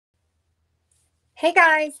Hey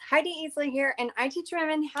guys, Heidi Easley here, and I teach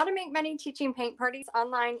women how to make money teaching paint parties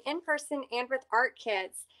online, in person, and with art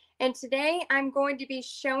kits. And today I'm going to be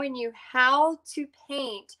showing you how to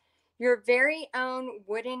paint your very own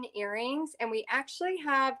wooden earrings. And we actually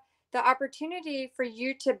have the opportunity for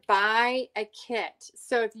you to buy a kit.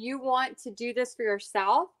 So if you want to do this for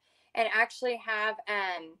yourself and actually have,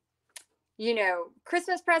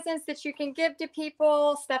 Christmas presents that you can give to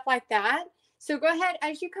people, stuff like that. So go ahead,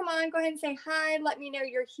 as you come on, go ahead and say hi. Let me know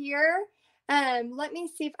you're here. Let me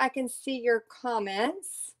see if I can see your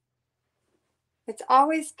comments. It's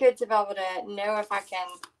always good to be able to know if I can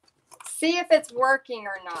see if it's working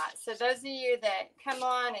or not. So those of you that come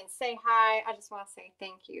on and say hi, I just want to say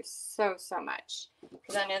thank you so much,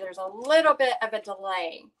 because I know there's a little bit of a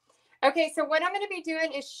delay. Okay, so what I'm going to be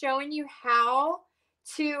doing is showing you how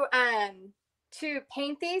to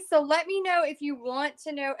paint these. So let me know if you want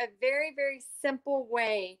to know a very simple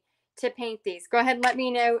way to paint these. Go ahead and let me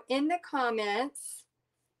know in the comments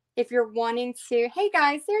if you're wanting to. Hey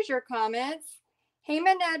guys, there's your comments. Hey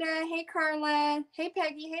Manetta, hey Carla, hey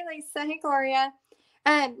Peggy, hey Lisa, hey Gloria.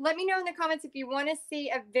 Let me know in the comments if you want to see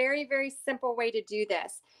a very simple way to do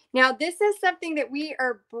this. Now, this is something that we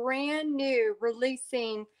are brand new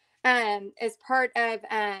releasing as part of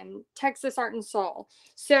Texas Art and Soul.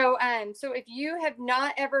 So if you have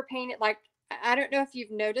not ever painted, like, I don't know if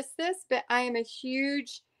you've noticed this, but I am a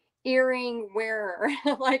huge earring wearer.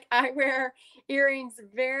 Like, I wear earrings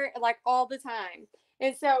like all the time.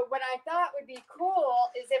 And so what I thought would be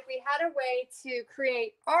cool is if we had a way to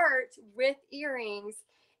create art with earrings.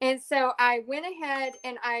 And so I went ahead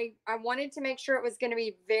and I wanted to make sure it was going to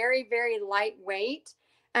be very lightweight,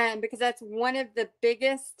 because that's one of the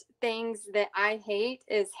biggest things that I hate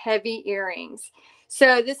is heavy earrings.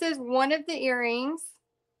 So this is one of the earrings,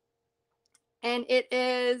 and it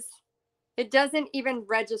doesn't even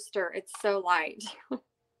register. It's so light.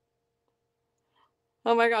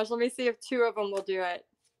 Oh my gosh, let me see if two of them will do it.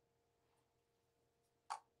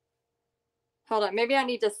 Hold on, maybe I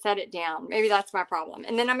need to set it down. Maybe that's my problem.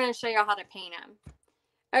 And then I'm going to show you how to paint them.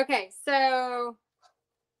 Okay, so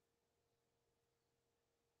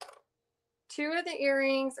two of the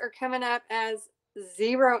earrings are coming up as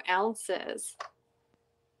 0 ounces.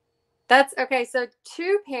 That's okay. So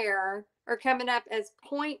two pair are coming up as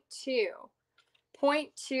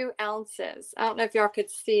 0.2 ounces. I don't know if y'all could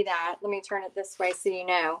see that. Let me turn it this way so you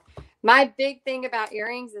know. My big thing about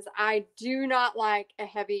earrings is I do not like a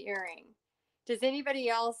heavy earring. Does anybody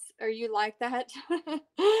else, are you like that?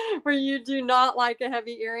 Where you do not like a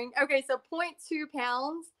heavy earring? Okay, so 0.2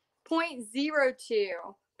 pounds,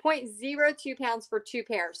 0.02 pounds for two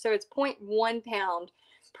pairs. So it's 0.1 pound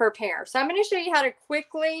per pair. So I'm going to show you how to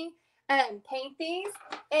quickly paint these.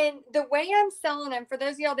 And the way I'm selling them, for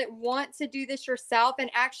those of y'all that want to do this yourself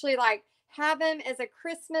and actually like have them as a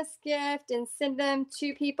Christmas gift and send them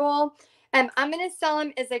to people, I'm going to sell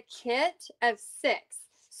them as a kit of 6.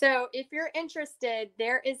 So if you're interested,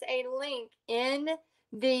 there is a link in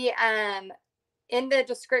the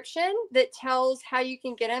description that tells how you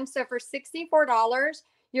can get them. So for $64,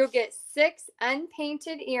 you'll get 6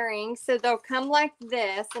 unpainted earrings. So they'll come like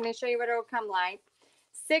this. Let me show you what it'll come like.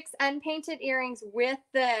 6 unpainted earrings with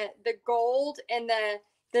the gold and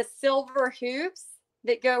the silver hoops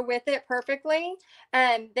that go with it perfectly.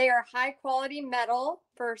 They are high quality metal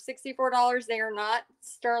for $64. They are not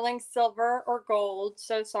sterling silver or gold.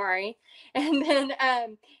 So sorry. And then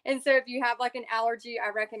and so if you have like an allergy,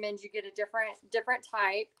 I recommend you get a different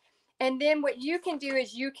type. And then what you can do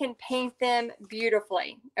is you can paint them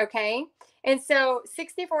beautifully. Okay. And so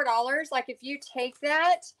 $64, like if you take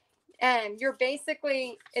that, you're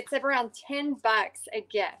basically, it's around $10 a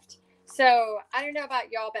gift. So I don't know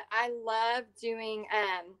about y'all, but I love doing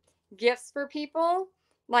gifts for people,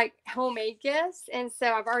 like homemade gifts. And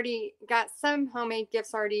so I've already got some homemade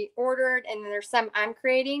gifts already ordered, and then there's some I'm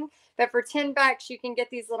creating. But for $10, you can get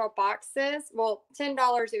these little boxes. Well,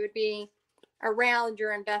 $10, it would be around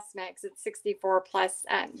your investment because it's 64 plus.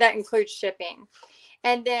 That includes shipping.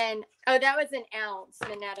 And then, oh, that was an ounce,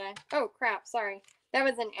 Minetta. Oh, crap. Sorry. That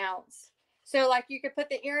was an ounce. So like you could put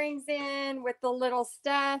the earrings in with the little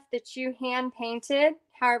stuff that you hand painted,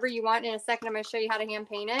 however you want. In a second, I'm going to show you how to hand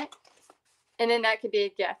paint it. And then that could be a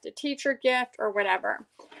gift, a teacher gift or whatever.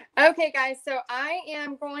 Okay, guys. So I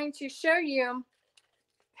am going to show you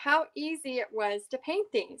how easy it was to paint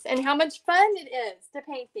these and how much fun it is to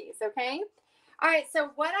paint these. Okay. All right.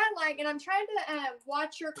 So what I like, and I'm trying to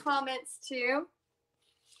watch your comments too.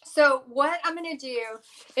 So what I'm going to do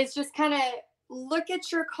is just kind of look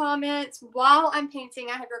at your comments while I'm painting.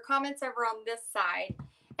 I have your comments over on this side.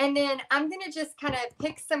 And then I'm going to just kind of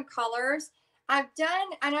pick some colors. I've done,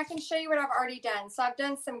 and I can show you what I've already done. So I've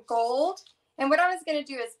done some gold. And what I was going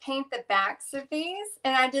to do is paint the backs of these.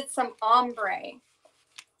 And I did some ombre.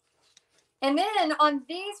 And then on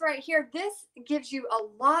these right here, this gives you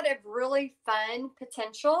a lot of really fun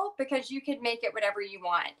potential because you could make it whatever you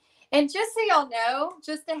want. And just so y'all know,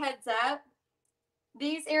 just a heads up,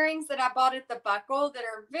 these earrings that I bought at the Buckle that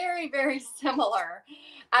are very, very similar.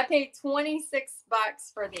 I paid 26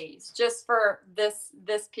 bucks for these, just for this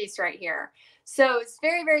piece right here. So it's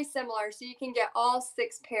very, very similar. So you can get all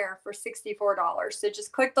 6 pair for $64. So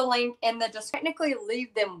just click the link in the description. Technically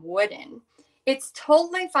leave them wooden. It's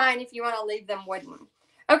totally fine if you want to leave them wooden.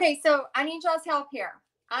 Okay, so I need y'all's help here.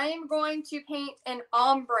 I am going to paint an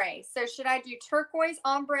ombre. So should I do turquoise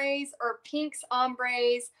ombres or pinks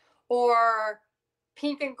ombres or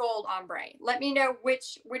pink and gold ombre? Let me know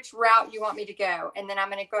which route you want me to go. And then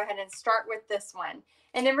I'm going to go ahead and start with this one.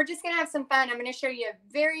 And then we're just going to have some fun. I'm going to show you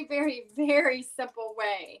a very, very, very simple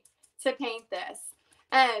way to paint this.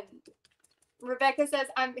 Rebecca says,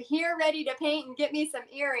 I'm here ready to paint and get me some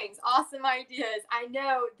earrings. Awesome ideas. I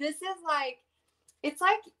know. This is like, it's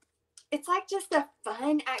like just a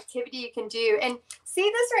fun activity you can do. And see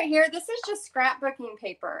this right here? This is just scrapbooking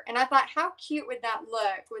paper. And I thought, how cute would that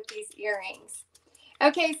look with these earrings?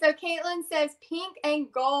 Okay, so Caitlin says pink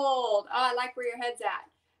and gold. Oh, I like where your head's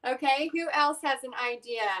at. Okay, who else has an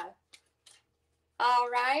idea? All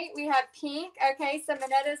right, we have pink. Okay, so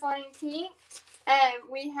Monetta's wanting pink. And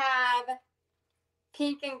we have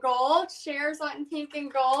pink and gold. Cher's wanting pink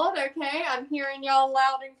and gold. Okay, I'm hearing y'all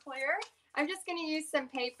loud and clear. I'm just going to use some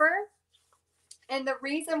paper. And the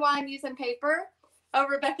reason why I'm using paper, oh,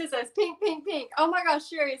 Rebecca says pink, pink, pink. Oh my gosh,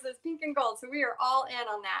 Sherry says pink and gold. So we are all in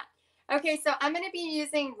on that. Okay, so I'm going to be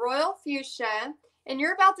using Royal Fuchsia. And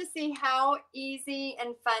you're about to see how easy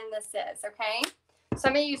and fun this is, okay? So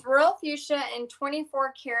I'm going to use Royal Fuchsia and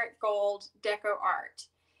 24 karat gold deco art.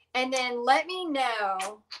 And then let me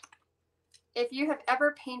know if you have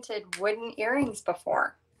ever painted wooden earrings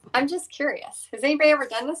before. I'm just curious. Has anybody ever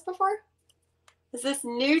done this before? Is this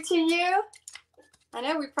new to you? I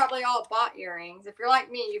know we probably all bought earrings. If you're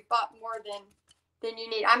like me, you've bought more than you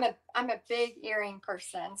need. I'm a big earring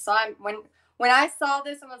person. So when I saw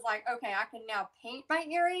this and was like, okay, I can now paint my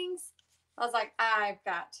earrings, I was like, I've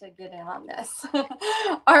got to get in on this.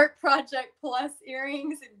 Art Project Plus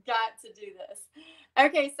earrings, got to do this.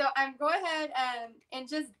 Okay, so I'm going ahead and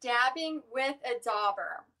just dabbing with a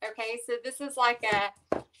dauber. Okay, so this is like a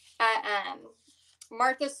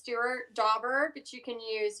Martha Stewart dauber, but you can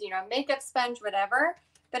use, makeup sponge, whatever.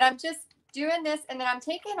 But I'm just doing this, and then I'm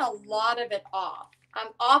taking a lot of it off.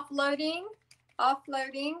 I'm offloading,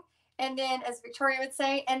 and then, as Victoria would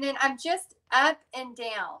say, and then I'm just up and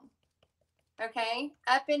down. Okay,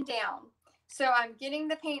 up and down. So I'm getting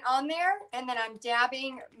the paint on there, and then I'm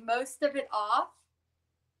dabbing most of it off.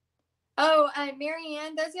 Oh,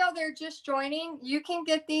 Marianne, those of y'all that are just joining, you can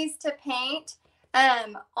get these to paint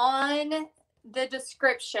on the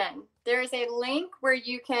description. There is a link where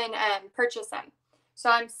you can purchase them. So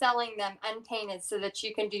I'm selling them unpainted so that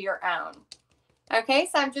you can do your own. Okay,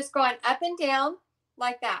 so I'm just going up and down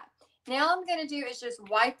like that. Now all I'm going to do is just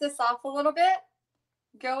wipe this off a little bit,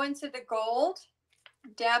 go into the gold,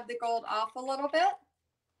 dab the gold off a little bit,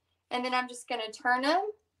 and then I'm just going to turn them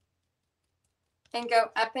and go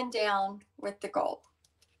up and down with the gold.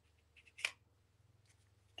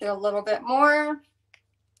 Get a little bit more,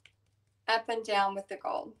 up and down with the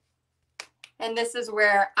gold. And this is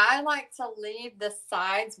where I like to leave the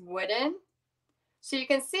sides wooden. So you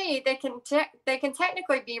can see they can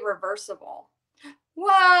technically be reversible. Whoa,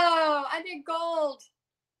 I did gold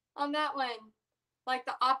on that one, like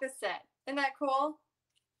the opposite. Isn't that cool?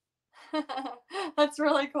 That's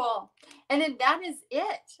really cool. And then that is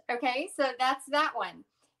it. Okay, so that's that one.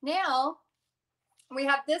 Now we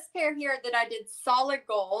have this pair here that I did solid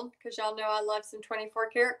gold, because y'all know I love some 24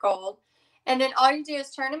 karat gold. And then all you do is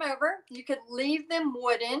turn them over. You could leave them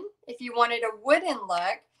wooden if you wanted a wooden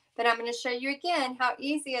look, but I'm going to show you again how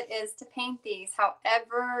easy it is to paint these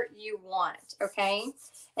however you want, okay?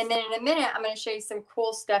 And then in a minute, I'm going to show you some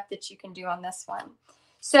cool stuff that you can do on this one.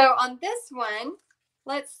 So on this one,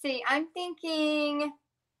 let's see, I'm thinking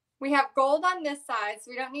we have gold on this side, so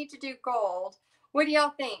we don't need to do gold. What do y'all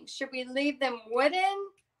think? Should we leave them wooden,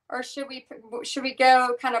 or should we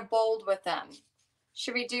go kind of bold with them?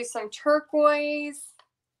 Should we do some turquoise?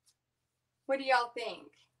 What do y'all think?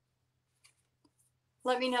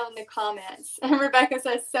 Let me know in the comments. Rebecca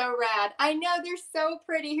says, so rad. I know, they're so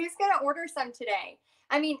pretty. Who's going to order some today?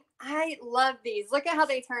 I mean, I love these. Look at how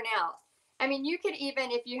they turn out. I mean, you could even,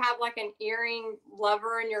 if you have like an earring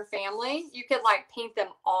lover in your family, you could like paint them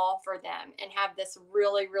all for them and have this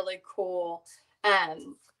really, really cool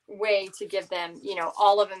way to give them, you know,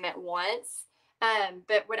 all of them at once.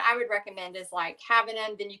 But what I would recommend is like having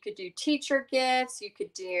them, then you could do teacher gifts, you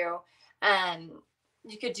could do,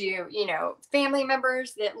 you know, family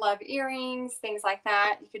members that love earrings, things like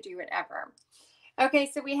that. You could do whatever.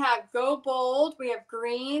 Okay, so we have Go Bold. We have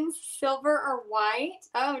greens, silver, or white.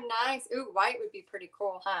 Oh, nice. Ooh, white would be pretty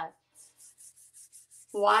cool, huh?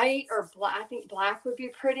 White or black. I think black would be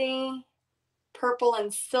pretty. Purple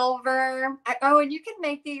and silver. Oh, and you could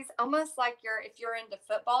make these almost like if you're into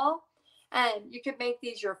football, and you could make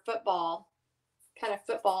these your football, kind of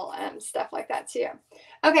football stuff like that too.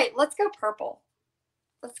 Okay, let's go purple.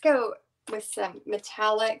 Let's go with some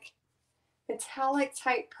metallic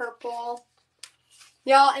type purple.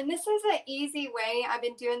 Y'all, and this is an easy way. I've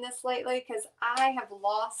been doing this lately because I have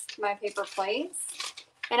lost my paper plates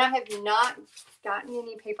and I have not gotten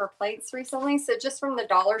any paper plates recently. So just from the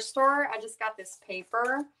dollar store, I just got this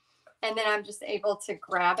paper and then I'm just able to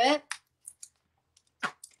grab it.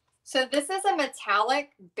 So this is a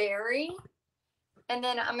metallic berry. And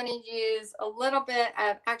then I'm going to use a little bit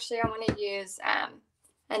of, actually I want to use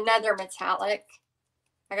another metallic.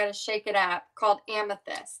 I got to shake it up, called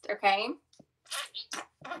amethyst. Okay.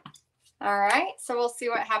 All right. So we'll see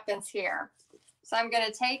what happens here. So I'm going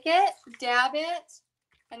to take it, dab it,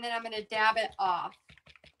 and then I'm going to dab it off.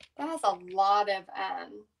 That has a lot of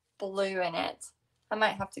blue in it. I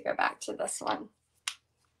might have to go back to this one.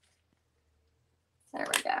 There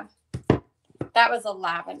we go. That was a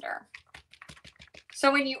lavender.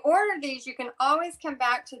 So when you order these, you can always come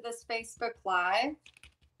back to this Facebook Live.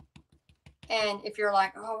 And if you're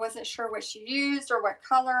like, oh, I wasn't sure what she used or what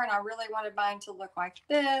color, and I really wanted mine to look like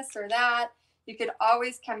this or that, you could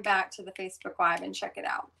always come back to the Facebook Live and check it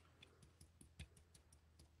out.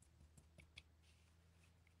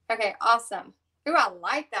 Okay, awesome. Ooh, I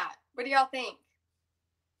like that. What do y'all think?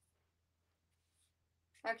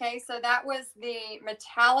 Okay, so that was the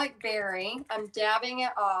metallic berry. I'm dabbing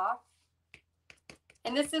it off.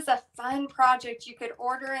 And this is a fun project you could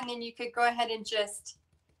order, and then you could go ahead and just,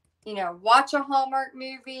 you know, watch a Hallmark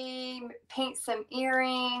movie, paint some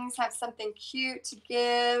earrings, have something cute to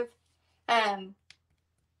give.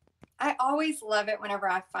 I always love it whenever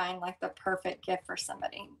I find like the perfect gift for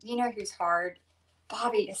somebody. You know who's hard?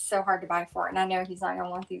 Bobby is so hard to buy for, and I know he's not going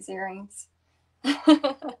to want these earrings.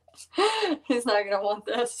 He's not going to want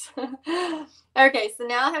this. Okay, so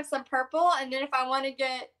now I have some purple, and then if I want to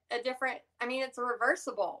get a different, I mean, it's a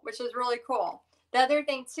reversible, which is really cool. The other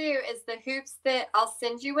thing too is the hoops that I'll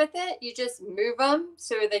send you with it, you just move them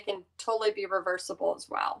so they can totally be reversible as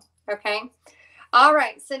well. Okay. All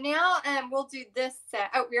right. So now we'll do this set.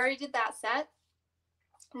 Oh, we already did that set.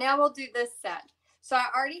 Now we'll do this set. So I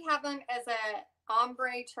already have them as a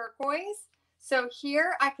ombre turquoise. So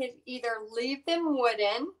here I could either leave them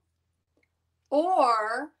wooden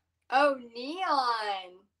or, oh,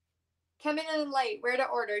 neon. Coming in late, where to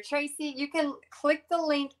order. Tracy, you can click the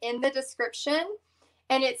link in the description,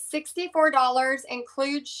 and it's $64,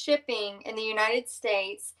 includes shipping in the United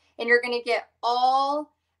States, and you're going to get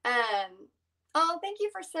all, oh, thank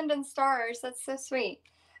you for sending stars. That's so sweet.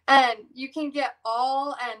 You can get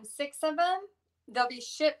all 6 of them. They'll be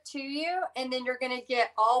shipped to you, and then you're going to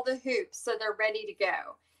get all the hoops, so they're ready to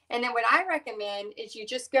go. And then what I recommend is you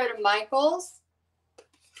just go to Michael's.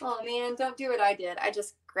 Oh man, don't do what I did. I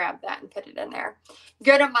just grabbed that and put it in there.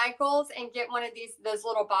 Go to Michael's and get one of those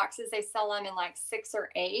little boxes. They sell them in like 6 or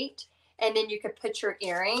 8. And then you could put your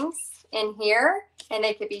earrings in here, and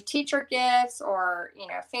they could be teacher gifts or, you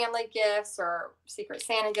know, family gifts or Secret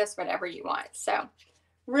Santa gifts, whatever you want. So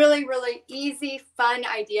really, really easy, fun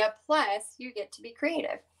idea. Plus you get to be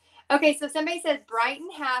creative. Okay. So somebody said bright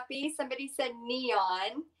and happy. Somebody said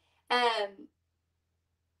neon.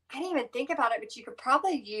 I didn't even think about it, but you could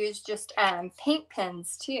probably use just paint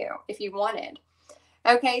pens too if you wanted.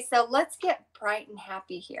 Okay, so let's get bright and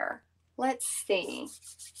happy here. Let's see.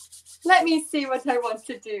 Let me see what I want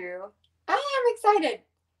to do. I am excited.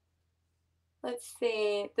 Let's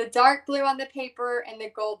see. The dark blue on the paper and the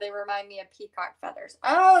gold, they remind me of peacock feathers.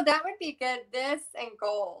 Oh, that would be good. This and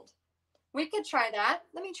gold. We could try that.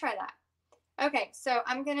 Let me try that. Okay, so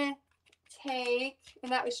I'm going to take,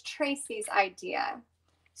 and that was Tracy's idea.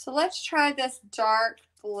 So let's try this dark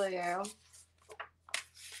blue. I'm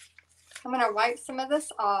going to wipe some of this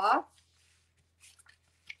off.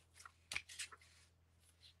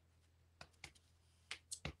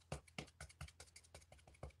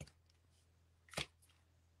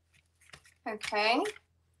 Okay.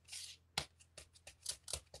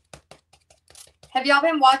 Have y'all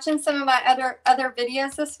been watching some of my other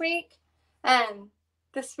videos this week?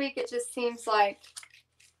 This week it just seems like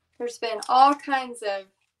there's been all kinds of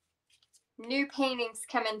new paintings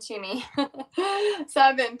coming to me. So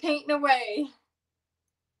I've been painting away.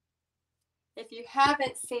 If you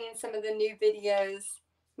haven't seen some of the new videos,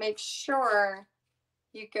 make sure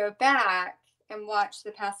you go back and watch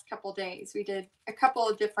the past couple days. We did a couple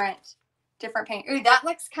of different paint. Ooh, that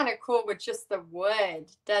looks kind of cool with just the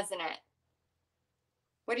wood, doesn't it?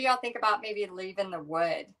 What do y'all think about maybe leaving the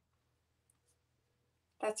wood?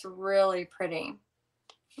 That's really pretty.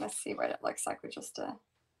 Let's see what it looks like with just a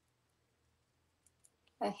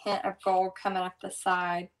hint of gold coming up the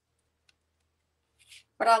side.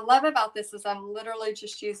 What I love about this is I'm literally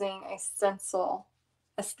just using a stencil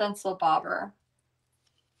bobber.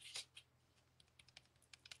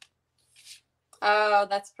 Oh,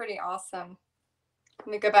 that's pretty awesome. Let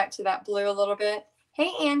me go back to that blue a little bit.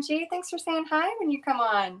 Hey, Angie, thanks for saying hi when you come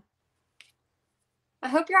on. I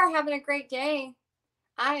hope you are having a great day.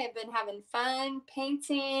 I have been having fun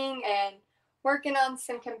painting and working on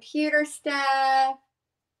some computer stuff.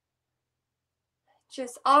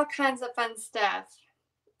 Just all kinds of fun stuff.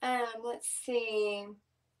 Let's see.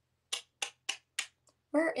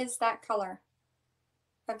 Where is that color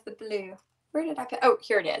of the blue? Where did I put? Oh,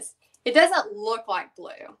 here it is. It doesn't look like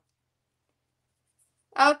blue.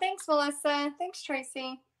 Oh, thanks, Melissa. Thanks,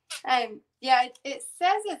 Tracy. Yeah, it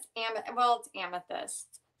says it's it's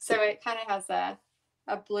amethyst. So it kind of has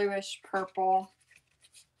a bluish purple.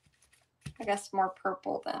 I guess more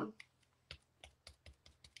purple than.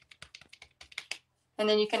 And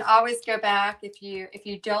then you can always go back if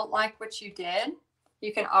you don't like what you did,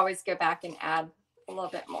 you can always go back and add a little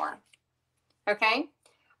bit more. Okay.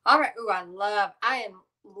 All right. Ooh, I am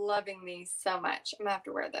loving these so much. I'm gonna have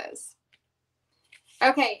to wear those.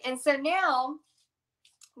 Okay, and so now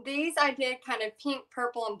these I did kind of pink,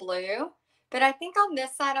 purple, and blue, but I think on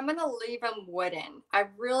this side I'm gonna leave them wooden. I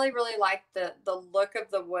really, really like the look of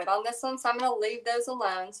the wood on this one, so I'm gonna leave those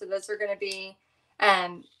alone. So those are gonna be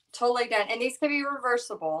totally done, and these can be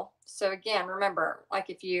reversible. So again, remember, like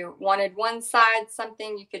if you wanted one side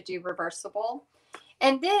something, you could do reversible.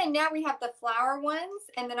 And then now we have the flower ones,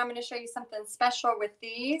 and then I'm going to show you something special with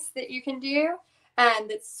these that you can do,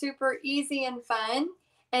 that's super easy and fun.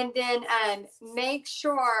 And then make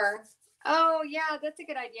sure, oh yeah, that's a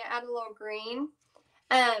good idea. Add a little green.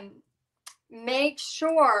 Make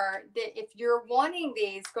sure that if you're wanting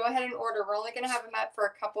these, go ahead and order. We're only going to have them up for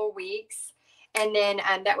a couple of weeks. And then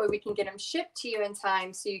that way we can get them shipped to you in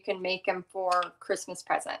time so you can make them for Christmas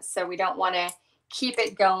presents. So we don't want to keep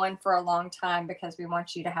it going for a long time because we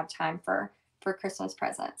want you to have time for Christmas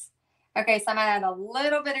presents. Okay, so I'm going to add a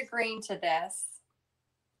little bit of green to this.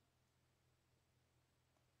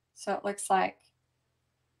 So it looks like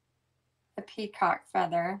a peacock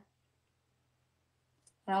feather.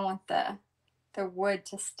 And I want the wood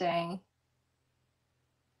to stay.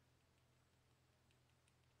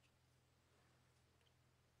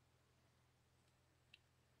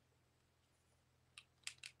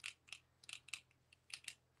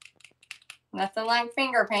 Nothing like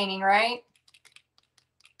finger painting, right?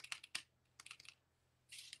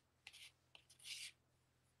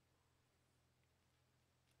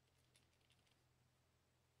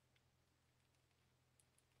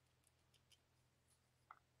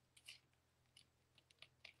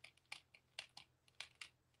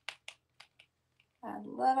 Add a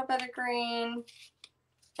little bit of green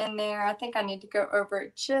in there. I think I need to go over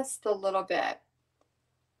it just a little bit.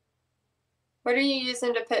 What are you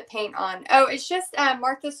using to put paint on? Oh, it's just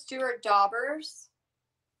Martha Stewart daubers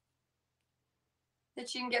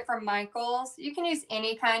that you can get from Michael's. You can use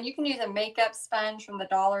any kind. You can use a makeup sponge from the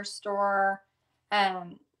dollar store.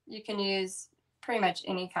 You can use pretty much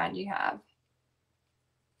any kind you have.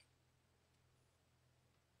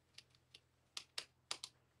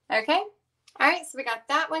 Okay. All right, so we got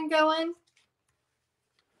that one going.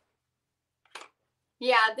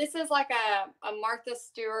 Yeah, this is like a Martha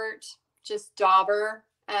Stewart just dauber.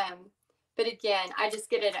 But again, I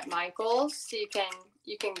just get it at Michael's. So you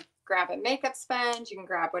can grab a makeup sponge, you can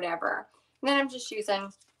grab whatever. And then I'm just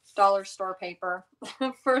using dollar store paper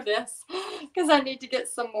for this because I need to get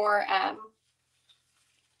some more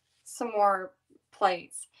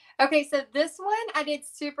plates. Okay, so this one I did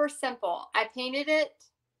super simple. I painted it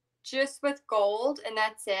just with gold and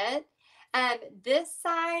that's it. This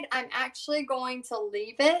side, I'm actually going to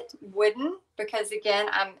leave it wooden because again,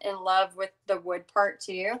 I'm in love with the wood part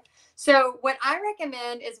too. So what I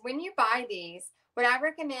recommend is when you buy these, what I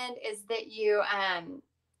recommend is that you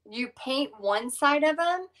paint one side of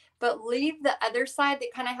them, but leave the other side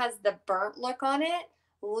that kind of has the burnt look on it.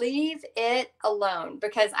 leave it alone,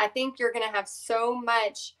 because I think you're going to have so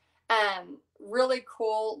much really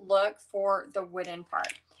cool look for the wooden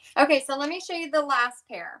part. Okay, so let me show you the last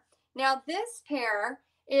pair. Now this pair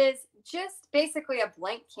is just basically a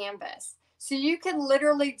blank canvas. So you can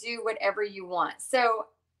literally do whatever you want. So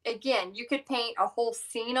again, you could paint a whole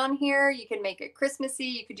scene on here. You could make it Christmassy.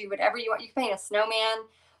 You could do whatever you want. You can paint a snowman,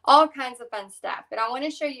 all kinds of fun stuff. But I want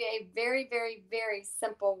to show you a very, very, very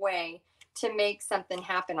simple way to make something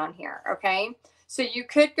happen on here. Okay. So you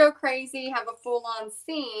could go crazy, have a full on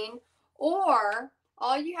scene, or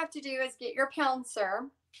all you have to do is get your pouncer,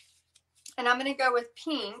 and I'm going to go with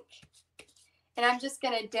pink, and I'm just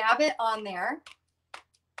going to dab it on there.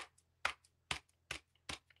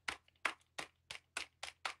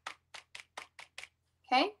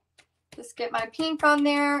 Okay, just get my pink on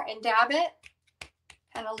there and dab it,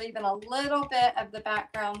 kind of leaving a little bit of the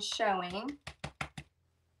background showing.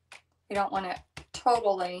 We don't want it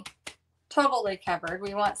totally covered.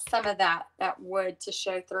 We want some of that wood to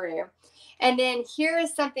show through. And then here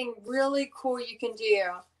is something really cool you can do.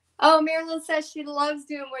 Oh, Marilyn says she loves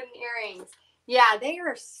doing wooden earrings. Yeah, they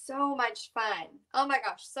are so much fun. Oh my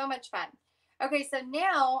gosh, so much fun. Okay, so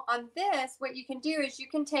now on this, what you can do is you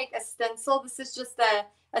can take a stencil. This is just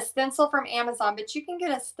a stencil from Amazon, but you can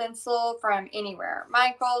get a stencil from anywhere.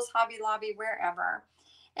 Michael's, Hobby Lobby, wherever.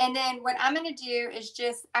 And then what I'm going to do is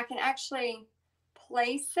just, I can actually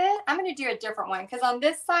place it. I'm going to do a different one, because on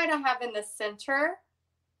this side I have in the center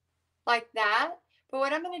like that. But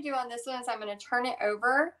what I'm going to do on this one is I'm going to turn it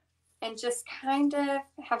over and just kind of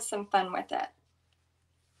have some fun with it.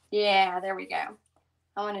 Yeah, there we go.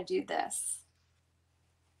 I want to do this.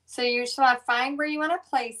 So you just want to find where you want to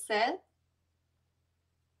place it.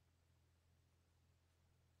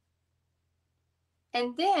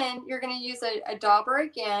 And then you're going to use a dauber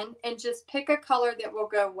again and just pick a color that will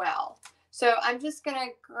go well. So I'm just going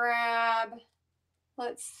to grab,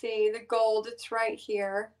 let's see, the gold. It's right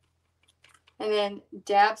here. And then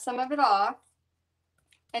dab some of it off.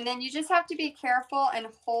 And then you just have to be careful and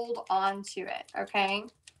hold on to it, okay?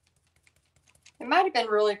 It might have been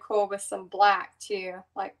really cool with some black too,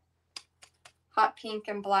 like hot pink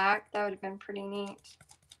and black. That would have been pretty neat.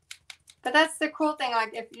 But that's the cool thing.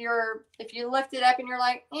 Like if you lift it up and you're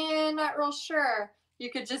like, not real sure, you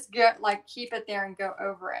could just get like keep it there and go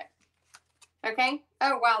over it. Okay.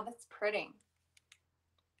 Oh wow, that's pretty.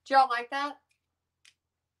 Do y'all like that?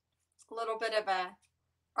 A little bit of a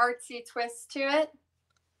artsy twist to it.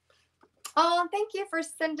 Oh, thank you for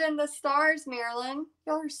sending the stars, Marilyn.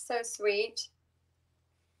 Y'all are so sweet.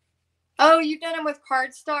 Oh, you've done them with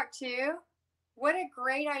cardstock too? What a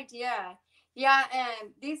great idea. Yeah,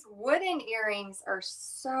 and these wooden earrings are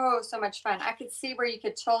so much fun. I could see where you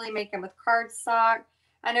could totally make them with cardstock.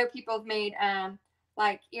 I know people have made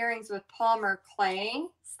like earrings with polymer clay.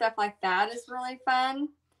 Stuff like that is really fun.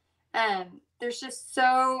 There's just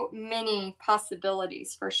so many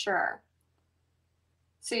possibilities for sure.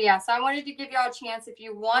 So yeah, so I wanted to give y'all a chance. If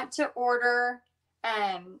you want to order,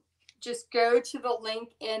 just go to the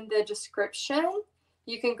link in the description.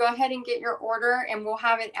 You can go ahead and get your order, and we'll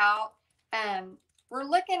have it out. We're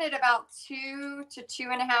looking at about 2 to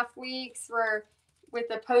 2.5 weeks. We're with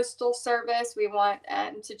the postal service. We want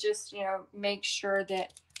to just, make sure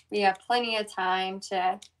that we have plenty of time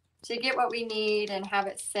to get what we need and have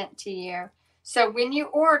it sent to you. So when you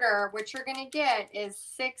order, what you're going to get is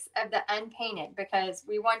 6 of the unpainted, because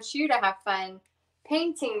we want you to have fun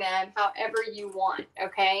painting them however you want.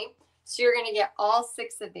 Okay. So you're going to get all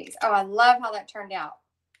 6 of these. Oh, I love how that turned out.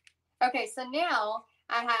 Okay. So now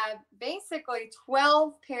I have basically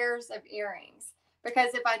 12 pairs of earrings,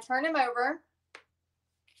 because if I turn them over,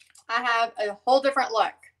 I have a whole different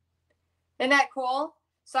look. Isn't that cool?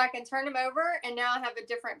 So I can turn them over and now I have a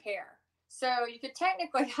different pair. So you could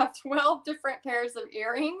technically have 12 different pairs of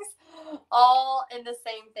earrings all in the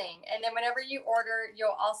same thing. And then whenever you order,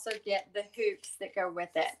 you'll also get the hoops that go with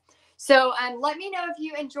it. So let me know if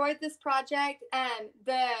you enjoyed this project.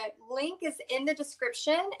 The link is in the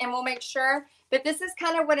description, and we'll make sure that this is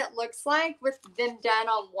kind of what it looks like with them done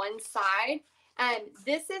on one side. And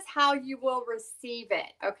this is how you will receive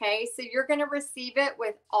it. Okay, so you're going to receive it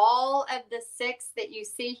with all of the 6 that you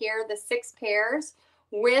see here, the 6 pairs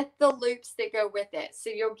with the loops that go with it. So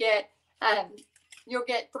you'll get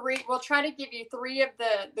 3. We'll try to give you 3 of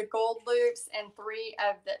the gold loops and 3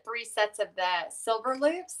 sets of the silver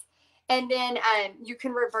loops. And then you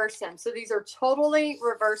can reverse them. So these are totally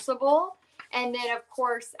reversible. And then, of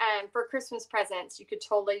course, for Christmas presents, you could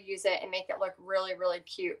totally use it and make it look really, really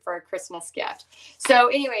cute for a Christmas gift. So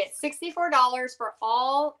anyway, it's $64 for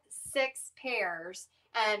all 6 pairs.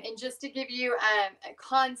 And just to give you a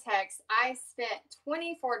context, I spent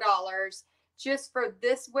 $24 just for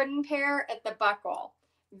this wooden pair at the Buckle.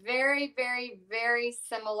 Very, very, very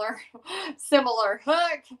similar, similar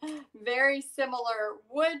hook, very similar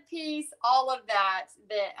wood piece, all of that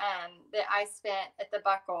that I spent at the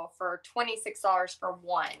Buckle for $26 for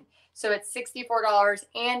one. So it's $64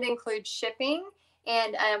 and includes shipping,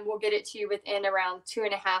 and we'll get it to you within around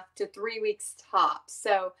 2.5 to 3 weeks tops.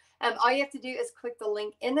 So all you have to do is click the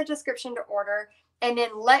link in the description to order, and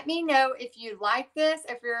then let me know if you like this.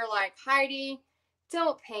 If you're like, Heidi,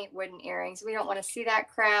 don't paint wooden earrings. We don't want to see that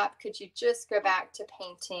crap. Could you just go back to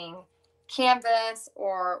painting canvas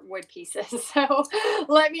or wood pieces? So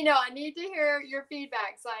let me know. I need to hear your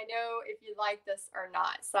feedback so I know if you like this or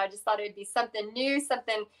not. So I just thought it'd be something new,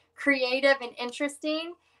 something creative and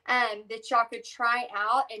interesting that y'all could try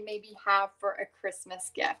out and maybe have for a Christmas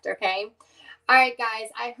gift. Okay. All right, guys.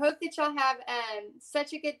 I hope that y'all have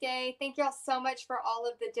such a good day. Thank y'all so much for all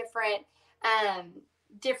of the different,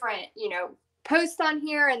 post on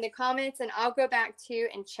here in the comments, and I'll go back to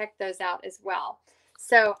and check those out as well.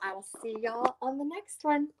 So I will see y'all on the next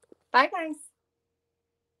one. Bye, guys.